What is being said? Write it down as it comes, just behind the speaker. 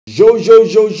Yo,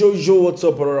 what's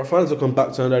up, Aurora fans? Welcome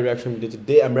back to another reaction video.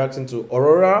 Today I'm reacting to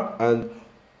Aurora and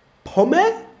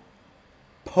Pomme?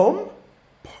 Pomme?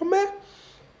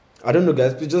 I don't know,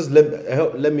 guys. Please just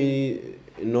let me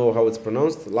know how it's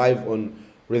pronounced. Live on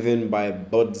Rhythm by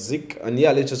MODZIK. And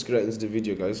yeah, let's just get right into the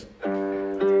video, guys.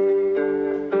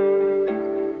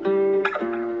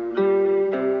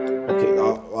 Okay,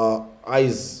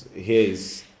 eyes here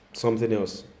is something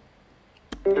else.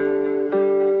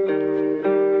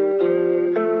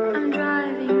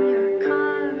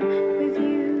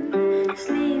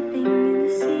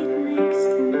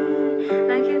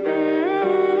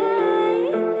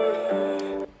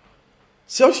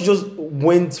 See how she just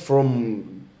went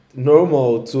from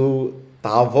normal to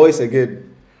her voice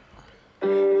again.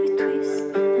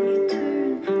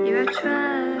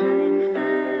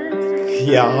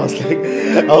 Yeah,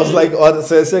 I was like, on a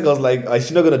second, I was like, is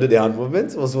she not gonna do the hand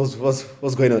movement? What's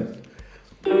going on?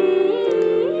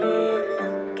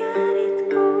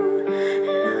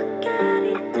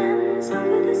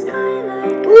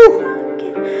 Woo!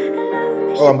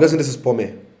 Oh, I'm guessing this is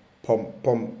Pomme.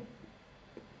 Pomme.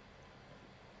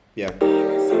 Yeah.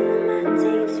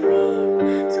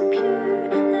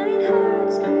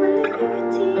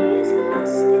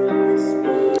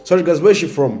 Sorry guys, where is she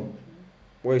from?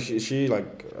 Where is she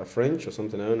like a French or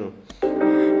something? I don't know.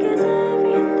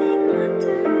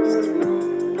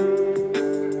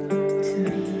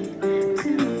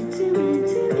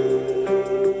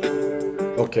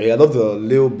 Okay, I love the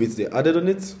little bits they added on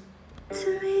it.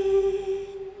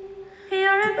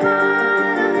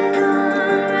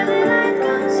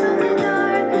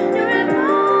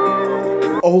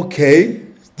 Okay,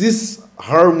 this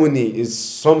harmony is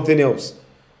something else.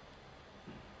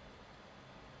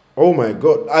 Oh my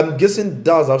god, I'm guessing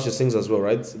that's how she sings as well,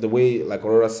 right? The way like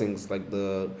Aurora sings, like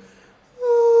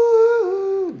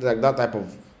like that type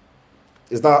of,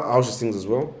 is that how she sings as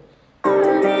well?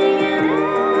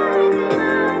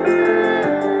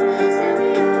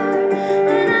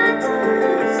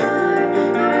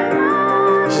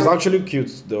 She's actually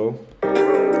cute though.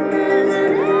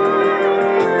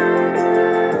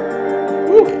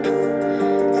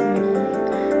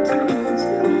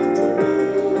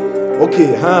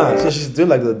 Okay, so she's doing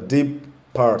like the deep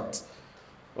part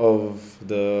of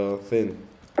the thing.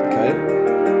 Okay.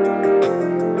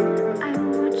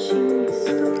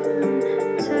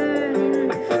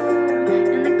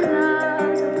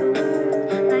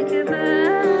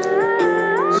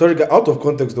 Sorry, out of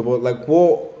context though, but like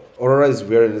what Aurora is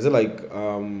wearing, is it like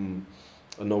a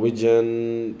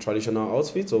Norwegian traditional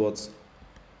outfit or what?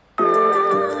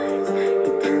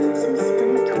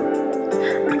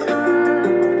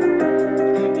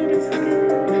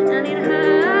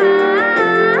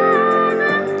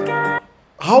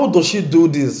 How does she do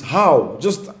this? How?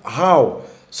 Just how?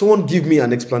 Someone give me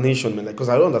an explanation, man, because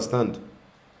I don't understand.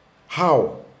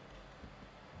 How?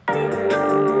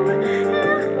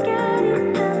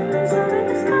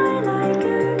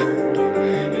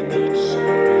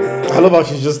 I love how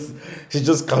she's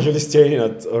just casually staring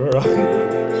at Aurora.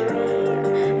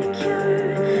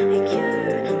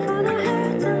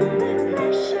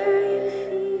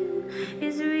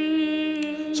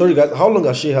 Sorry guys, how long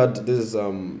has she had this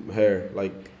hair?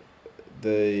 Like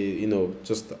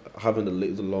just having the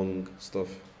little long stuff.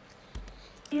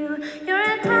 Woo!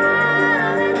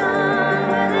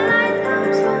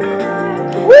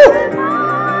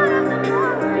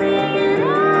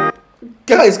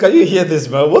 Guys, can you hear this,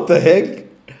 man? What the heck?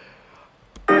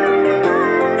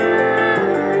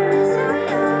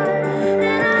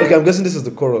 Okay, I'm guessing this is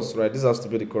the chorus, right? This has to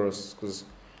be the chorus, because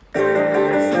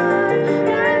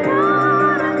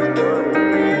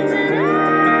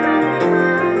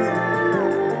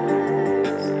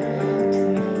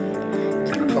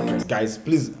guys,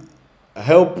 please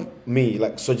help me,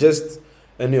 like suggest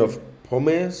any of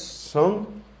Pomme's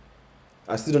song.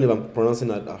 I still don't know if I'm pronouncing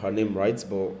her name right,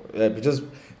 but just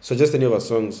suggest any of her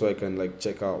songs so I can like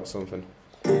check out something.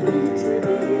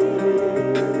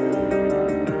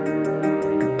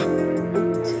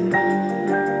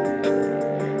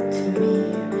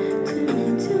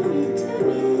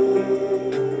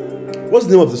 What's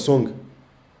the name of the song?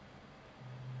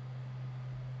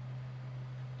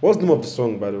 What's the name of the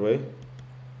song, by the way?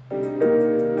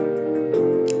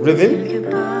 Rhythm?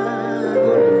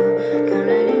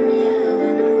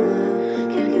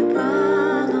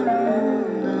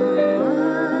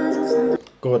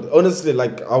 God, honestly,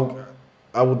 like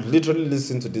I would literally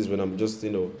listen to this when I'm just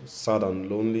sad and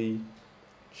lonely,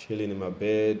 chilling in my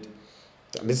bed.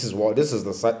 This is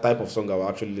the type of song I will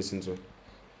actually listen to.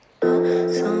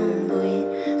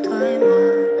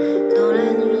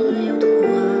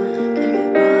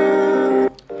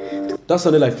 That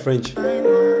sounded like French. Tu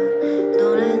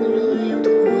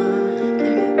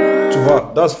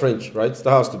vois, that's French, right?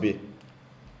 That has to be.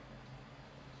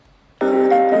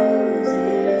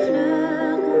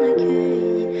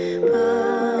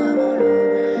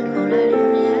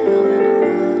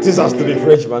 This has to be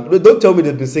French, man. Don't tell me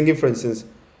they've been singing French since,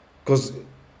 because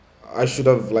I should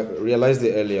have like realized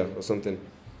it earlier or something.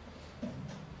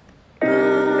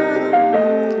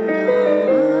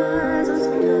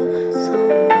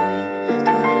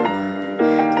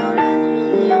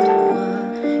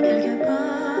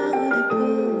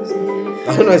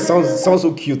 I don't know. It sounds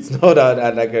so cute now that I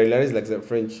like I realize like the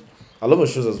French. I love her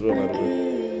shoes as well, by the way.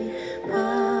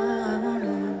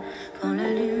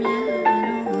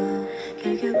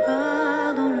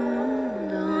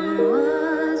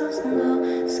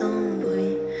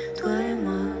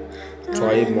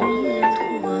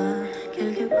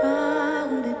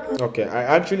 Okay, I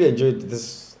actually enjoyed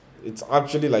this. It's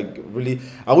actually like really,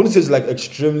 I wouldn't say it's like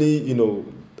extremely,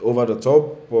 over the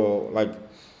top, but like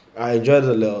I enjoyed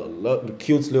the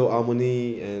cute little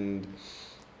harmony, and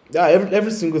yeah,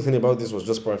 every single thing about this was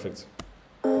just perfect.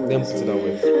 Let me put it that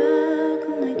way.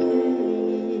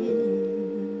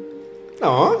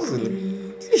 No,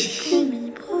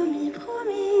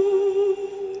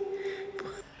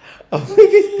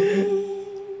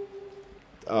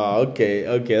 oh, okay,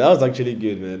 that was actually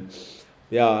good, man.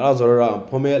 Yeah, that was Aurora and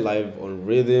Pomme live on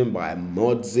Rhythm by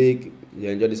MODZIK. You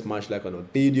enjoyed this match like on a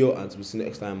video, and we'll see you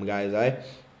next time, guys.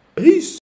 Peace.